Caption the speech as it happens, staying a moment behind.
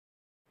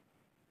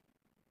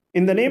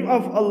In the name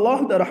of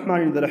Allah, the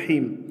Rahman and the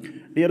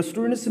Rahim. Dear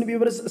students and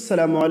viewers,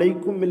 Assalamu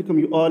alaikum. Welcome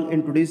you all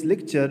in today's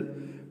lecture.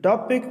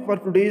 Topic for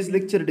today's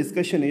lecture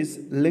discussion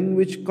is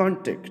language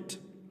contact.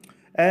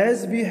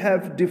 As we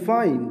have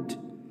defined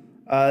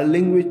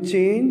language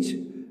change,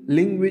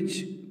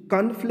 language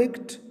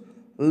conflict,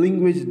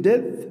 language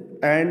death,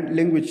 and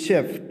language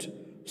shift.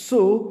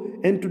 So,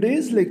 in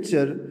today's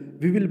lecture,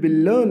 we will be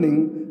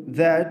learning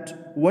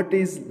that what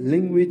is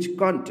language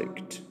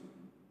contact.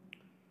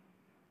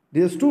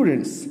 Dear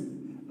students,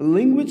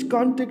 language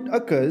contact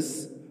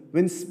occurs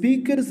when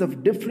speakers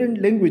of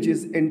different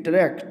languages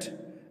interact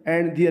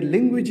and their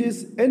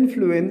languages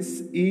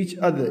influence each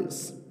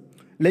other's.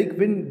 Like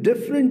when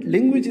different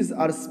languages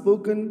are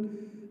spoken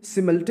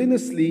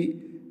simultaneously,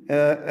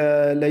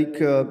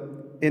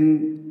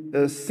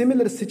 in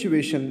similar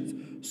situations,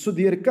 so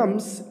there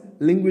comes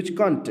language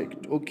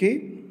contact,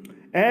 okay?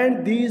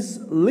 And these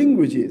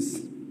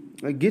languages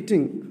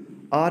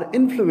are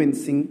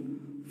influencing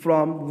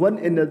from one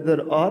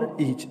another or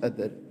each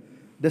other.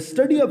 The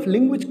study of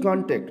language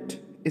contact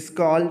is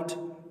called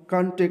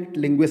contact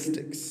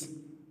linguistics.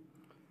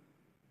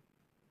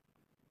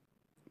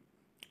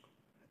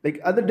 Like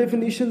other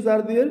definitions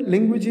are there,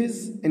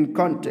 languages in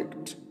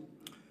contact.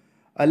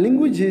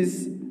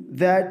 Languages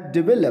that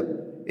develop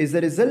is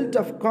a result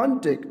of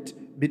contact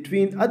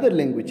between other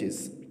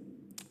languages.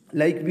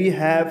 Like we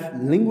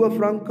have lingua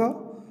franca,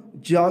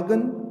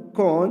 jargon,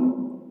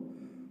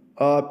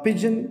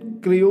 pidgin,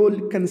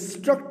 Creole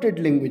constructed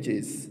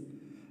languages.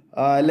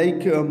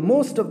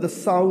 Most of the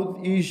South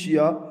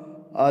Asia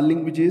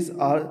languages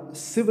are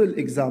several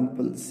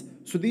examples.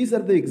 So these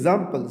are the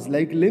examples.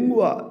 Like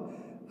lingua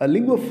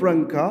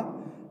franca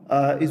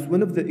is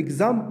one of the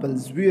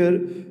examples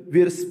where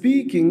we are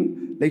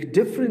speaking like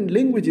different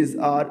languages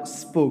are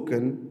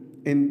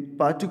spoken in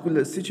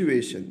particular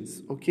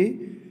situations. Okay.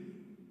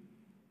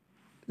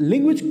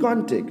 Language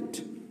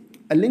contact,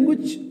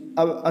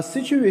 a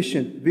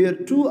situation where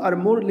two or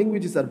more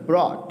languages are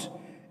brought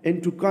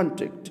into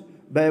contact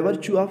by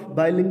virtue of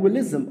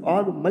bilingualism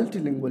or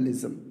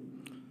multilingualism.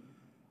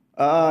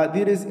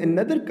 There is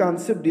another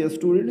concept, dear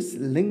students,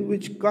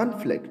 language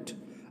conflict,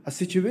 a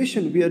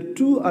situation where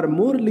two or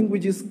more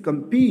languages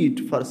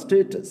compete for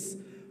status.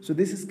 So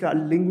this is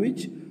called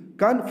language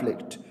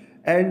conflict.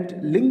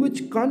 And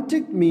language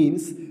contact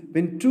means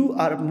when two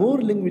or more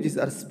languages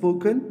are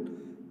spoken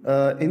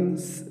in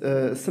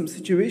some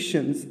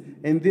situations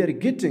and they are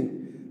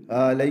getting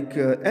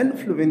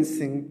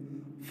influencing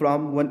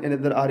from one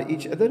another or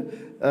each other.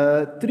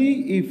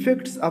 Three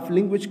effects of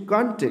language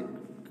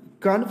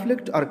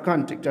conflict or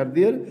contact are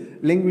there.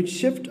 Language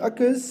shift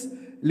occurs,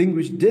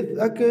 language death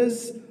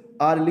occurs,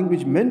 or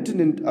language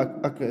maintenance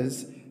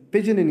occurs.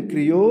 Pidgin and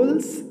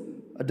Creoles,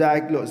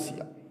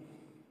 diglossia.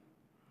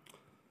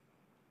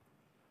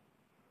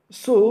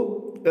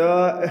 So,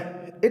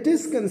 it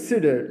is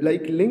considered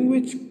like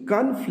language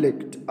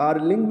conflict or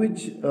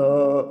language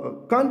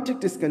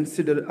contact is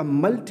considered a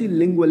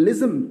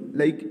multilingualism,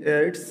 like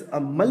it's a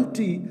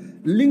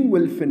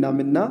multilingual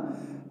phenomena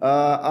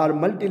or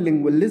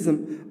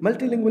multilingualism.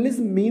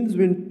 Multilingualism means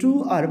when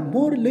two or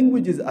more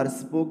languages are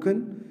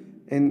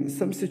spoken in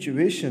some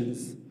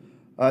situations.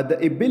 The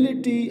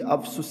ability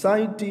of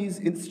societies,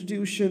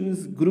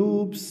 institutions,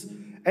 groups,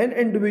 and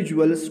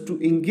individuals to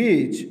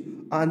engage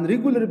on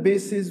regular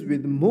basis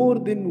with more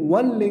than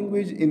one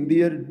language in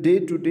their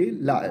day-to-day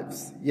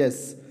lives.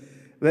 Yes,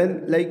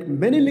 when like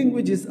many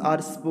languages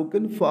are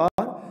spoken for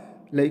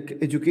like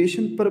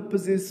education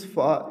purposes,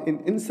 for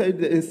inside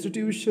the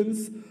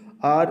institutions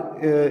or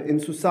in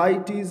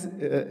societies,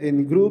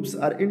 in groups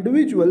or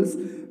individuals,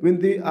 when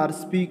they are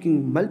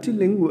speaking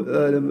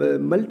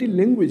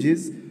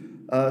multi-languages,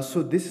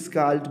 so this is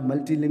called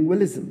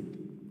multilingualism.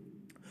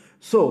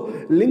 So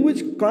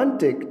language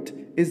contact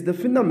is the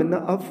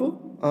phenomena of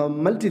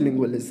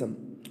multilingualism.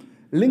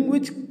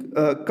 Language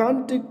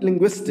contact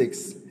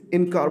linguistics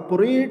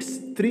incorporates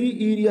three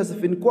areas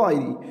of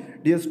inquiry.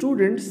 Dear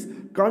students,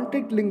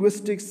 contact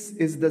linguistics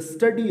is the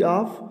study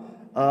of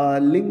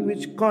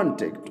language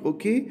contact,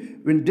 okay,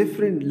 when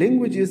different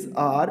languages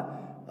are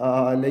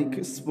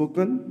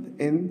spoken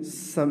in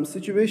some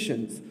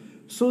situations.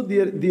 So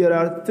there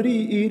are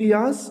three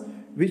areas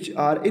which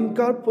are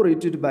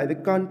incorporated by the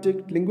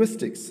contact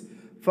linguistics.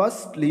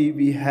 Firstly,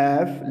 we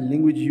have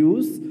language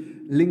use,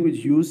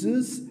 language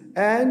uses,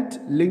 and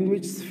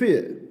language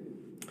sphere.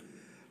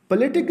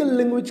 Political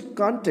language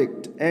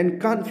contact and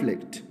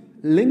conflict.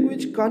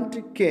 Language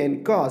contact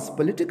can cause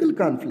political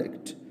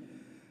conflict.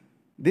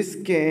 This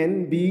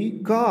can be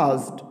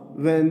caused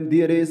when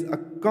there is a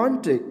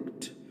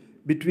contact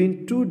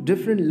between two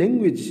different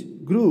language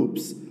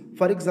groups.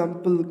 For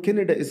example,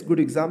 Canada is a good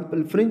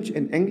example. French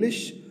and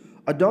English,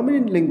 a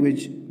dominant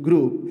language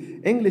group,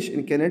 English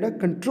in Canada,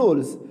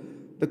 controls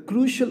the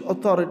crucial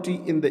authority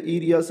in the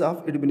areas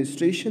of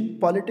administration,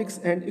 politics,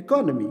 and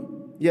economy.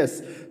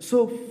 Yes,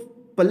 so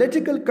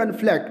political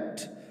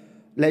conflict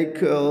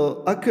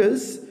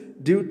occurs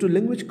due to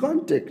language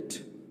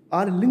contact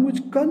or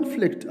language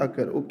conflict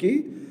occur,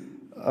 okay?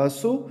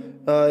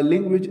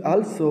 Language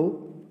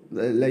also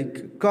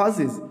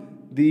causes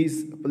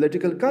these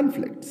political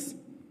conflicts.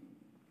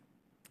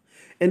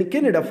 In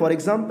Canada, for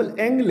example,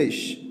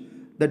 English,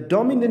 the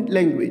dominant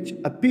language,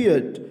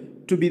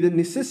 appeared to be the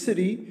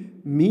necessary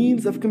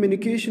means of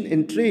communication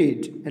in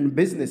trade and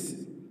business.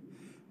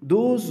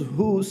 Those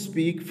who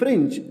speak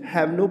French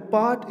have no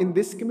part in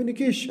this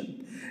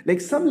communication.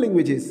 Like some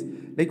languages,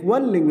 like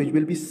one language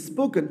will be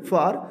spoken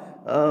for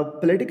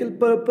political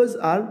purpose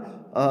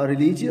or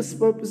religious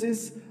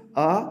purposes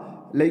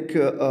or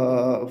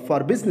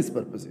for business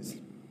purposes.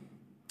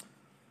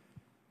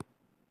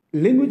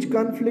 Language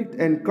conflict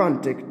and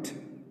contact.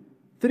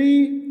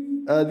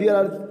 There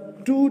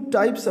are two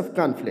types of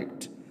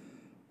conflict.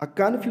 A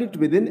conflict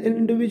within an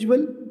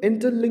individual,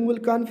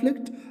 interlingual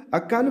conflict, a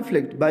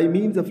conflict by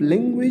means of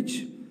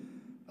language.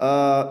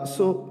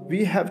 So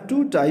we have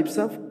two types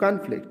of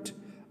conflict.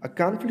 A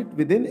conflict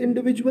within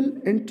individual,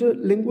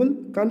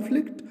 interlingual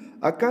conflict,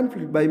 a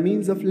conflict by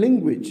means of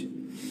language.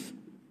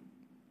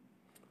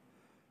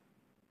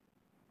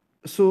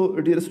 So,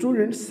 dear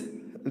students,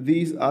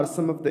 these are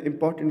some of the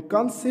important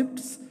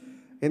concepts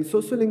in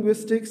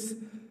sociolinguistics,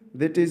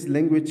 that is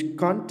language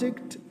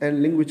contact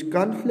and language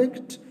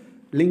conflict,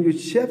 language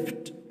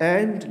shift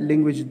and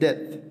language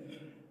death.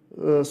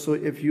 So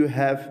if you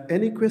have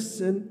any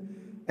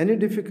question, any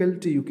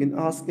difficulty, you can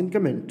ask in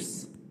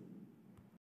comments.